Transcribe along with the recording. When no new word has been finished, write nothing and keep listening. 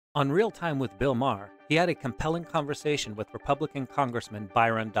On Real Time with Bill Maher, he had a compelling conversation with Republican Congressman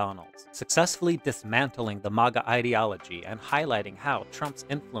Byron Donalds, successfully dismantling the MAGA ideology and highlighting how Trump's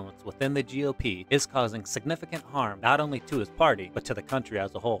influence within the GOP is causing significant harm not only to his party, but to the country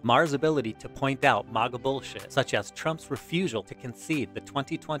as a whole. Maher's ability to point out MAGA bullshit, such as Trump's refusal to concede the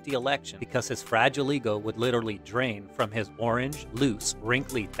 2020 election because his fragile ego would literally drain from his orange, loose,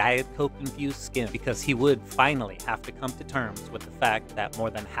 wrinkly, Diet Coke-infused skin, because he would finally have to come to terms with the fact that more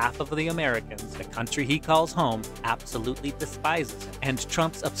than half of the Americans, the country he calls home, absolutely despises him. And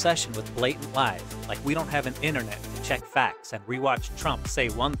Trump's obsession with blatant lies, like we don't have an internet to check facts and rewatch Trump say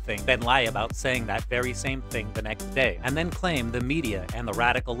one thing, then lie about saying that very same thing the next day, and then claim the media and the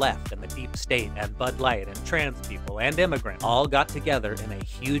radical left and the deep state and Bud Light and trans people and immigrants all got together in a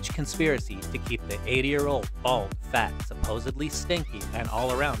huge conspiracy to keep the 80-year-old, bald, fat, supposedly stinky, and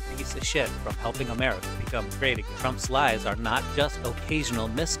all-around piece of shit from helping America become great again. Trump's lies are not just occasional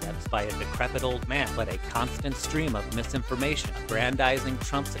missteps by a decrepit old man, but a constant stream of misinformation, aggrandizing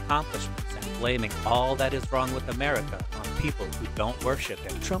Trump's accomplishments and blaming all that is wrong with America on people who don't worship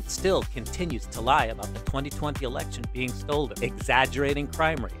him. Trump still continues to lie about the 2020 election being stolen, exaggerating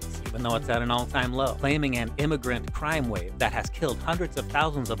crime rates, even though it's at an all-time low, claiming an immigrant crime wave that has killed hundreds of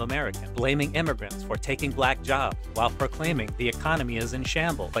thousands of Americans, blaming immigrants for taking black jobs while proclaiming the economy is in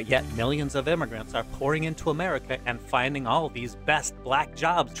shambles, but yet millions of immigrants are pouring into America and finding all these best black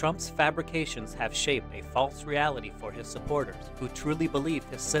jobs. Trump's fabrications have shaped a false reality for his supporters, who truly believe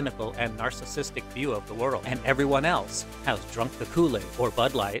his cynical and narcissistic view of the world, and everyone else has drunk the Kool-Aid or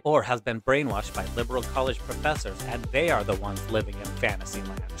Bud Light or has been brainwashed by liberal college professors, and they are the ones living in fantasy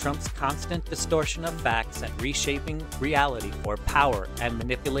land. Trump's constant distortion of facts and reshaping reality for power and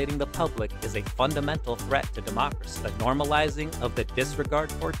manipulating the public is a fundamental threat to democracy. The normalizing of the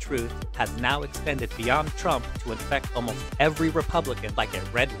disregard for truth has now extended beyond Trump to infect almost every Republican like a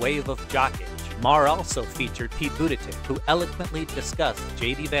red wave of jock itch. Maher also featured Pete Buttigieg, who eloquently discussed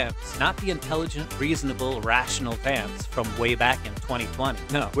J.D. Vance, not the intelligent, reasonable, rational Vance from way back in 2020.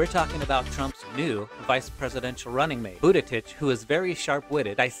 No, we're talking about Trump's new vice presidential running mate. Buttigieg, who is very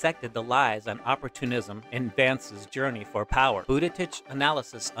sharp-witted, dissected the lies and opportunism in Vance's journey for power. Buttigieg's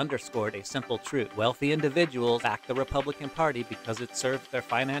analysis underscored a simple truth. Wealthy individuals back the Republican Party because it serves their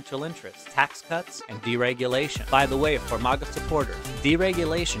financial interests, tax cuts, and deregulation. By the way, for MAGA supporters,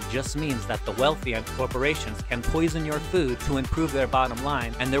 deregulation just means that the wealthy and corporations can poison your food to improve their bottom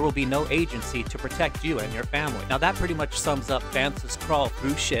line, and there will be no agency to protect you and your family. Now that pretty much sums up Vance's crawl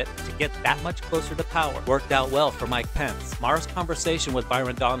through shit to get that much closer to power. Worked out well for Mike Pence. Maher's conversation with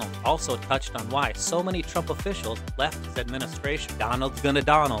Byron Donalds also touched on why so many Trump officials left his administration. Donald's gonna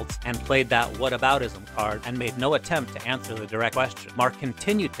Donalds and played that whataboutism card and made no attempt to answer the direct question. Maher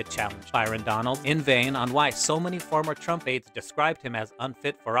continued to challenge Byron Donalds in vain on why so many former Trump aides described him as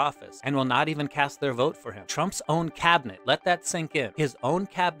unfit for office and will not even cast their vote for him. Trump's own cabinet, let that sink in. His own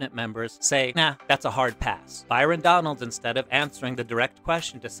cabinet members say, nah, that's a hard pass. Byron Donalds, instead of answering the direct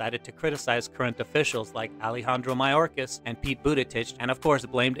question, decided to criticize current officials like Alejandro Mayorkas and Pete Buttigieg, and of course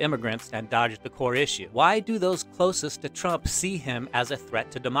blamed immigrants and dodged the core issue. Why do those closest to Trump see him as a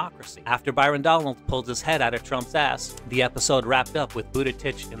threat to democracy? After Byron Donalds pulls his head out of Trump's ass, the episode wrapped up with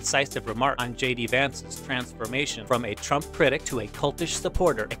Buttigieg's incisive remark on J.D. Vance's transformation from a Trump critic to a cultish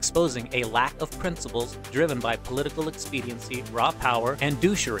supporter, exposing a lack of principles driven by political expediency, raw power, and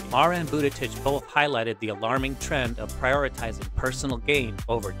douchery. Maher and Buttigieg both highlighted the alarming trend of prioritizing personal gain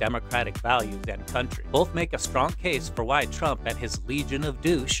over democratic values and country. Both make a strong case for why Trump and his legion of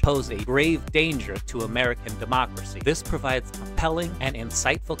douche pose a grave danger to American democracy. This provides compelling and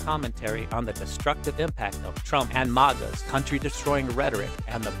insightful commentary on the destructive impact of Trump and MAGA's country-destroying rhetoric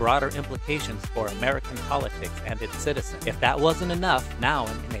and the broader implications for American politics and its citizens. If that wasn't enough, now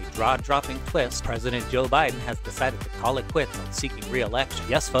in a jaw-dropping twist, President Joe Biden has decided to call it quits on seeking re-election.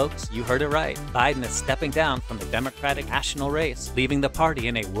 Yes, folks, you heard it right. Biden is stepping down from the Democratic national race, leaving the party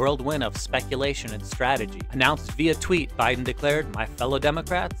in a whirlwind of speculation and strategy. Announced via tweet, Biden declared, "My fellow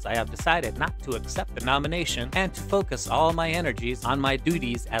Democrats, I have decided not to accept the nomination and to focus all my energies on my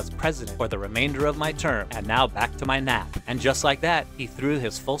duties as president for the remainder of my term, and now back to my nap." And just like that, he threw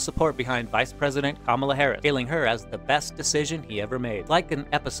his full support behind Vice President Kamala Harris, hailing her as the best decision he ever made. Like an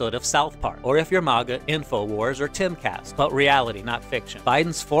episode of South Park, or if you're MAGA, InfoWars or Timcast, but reality, not fiction.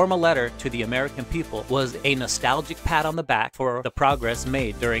 Biden's formal letter to the American people was a nostalgic pat on the back for the progress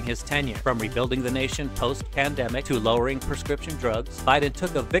made during his tenure. From rebuilding the nation post-pandemic to lowering prescription drugs, Biden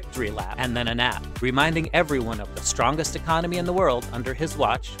took a victory lap and then a nap, reminding everyone of the strongest economy in the world under his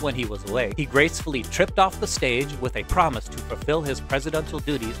watch when he was away. He gracefully tripped off the stage with a promise to fulfill his presidential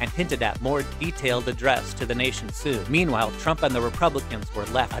duties and hinted at more detailed address to the nation soon. Meanwhile, Trump and the Republicans were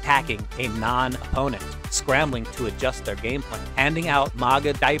left attacking a non-opponent, scrambling to adjust their game plan, handing out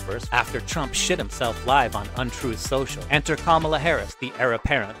MAGA diapers after Trump shit himself live on Untruth Social. Enter Kamala Harris, the heir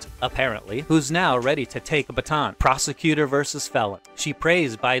apparent, apparently, who's now ready to take a baton. Prosecutor versus felon. She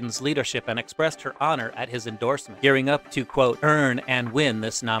praised Biden's leadership and expressed her honor at his endorsement, gearing up to, quote, earn and win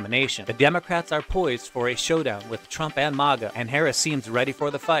this nomination. The Democrats are poised for a showdown with Trump and MAGA, and Harris seems ready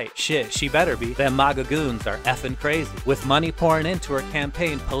for the fight. Shit, she better be. Them MAGA goons are effing crazy. With money pouring into her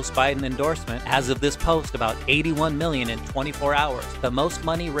campaign post-Biden endorsement, as of this post, about $81 million in 24 hours, the most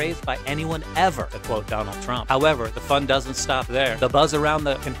money raised by anyone ever, to quote Donald Trump. However, the fun doesn't stop there. The buzz around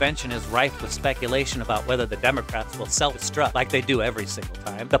the convention is rife with speculation about whether the Democrats will self-destruct like they do every single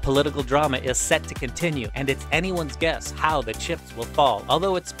time. The political drama is set to continue, and it's anyone's guess how the chips will fall,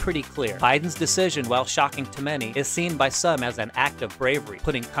 although it's pretty clear. Biden's decision, while shocking to many, is seen by some as an act of bravery,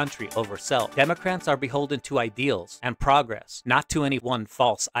 putting country over self. Democrats are beholden to ideals and progress, not to any one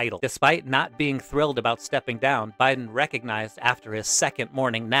false idol. Despite not being thrilled about stepping down, Biden recognized after his second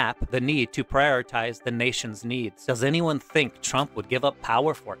morning nap the need to prioritize the nation's needs. Does anyone think Trump would give up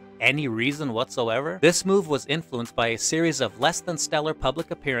power for any reason whatsoever? This move was influenced by a series of less than stellar public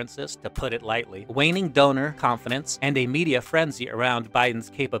appearances, to put it lightly, waning donor confidence, and a media frenzy around Biden's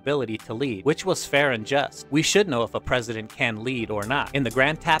capability to lead, which was fair and just. We should know if a president can lead or not. In the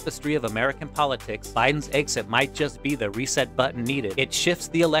grand tapestry of American politics, Biden's exit might just be the reset button needed. It shifts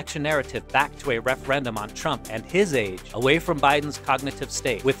the election narrative back to a referendum on Trump and his age, away from Biden's cognitive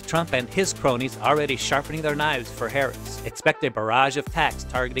state, with Trump and his cronies already sharpening their knives for Harris. Expect a barrage of attacks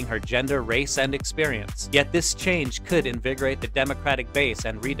targeting her gender, race, and experience. Yet this change could invigorate the Democratic base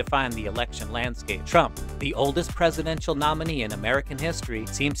and redefine the election landscape. Trump, the oldest presidential nominee in American history,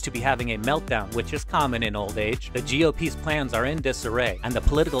 seems to be having a meltdown, which is common in old age. The GOP's plans are in disarray, and the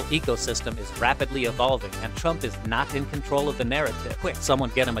political ecosystem is rapidly evolving, and Trump is not in control of the narrative. Quick,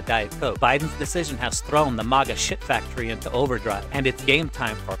 someone get him a Diet Coke. Biden's decision has thrown the MAGA shit factory into overdrive, and it's game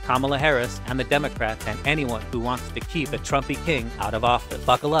time for Kamala Harris and the Democrats and anyone who wants to keep the Trumpy king out of office.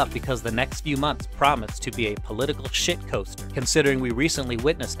 Buckle up, because the next few months promise to be a political shit coaster, considering we recently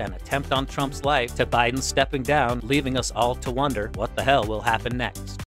witnessed an attempt on Trump's life to Biden stepping down, leaving us all to wonder what the hell will happen next.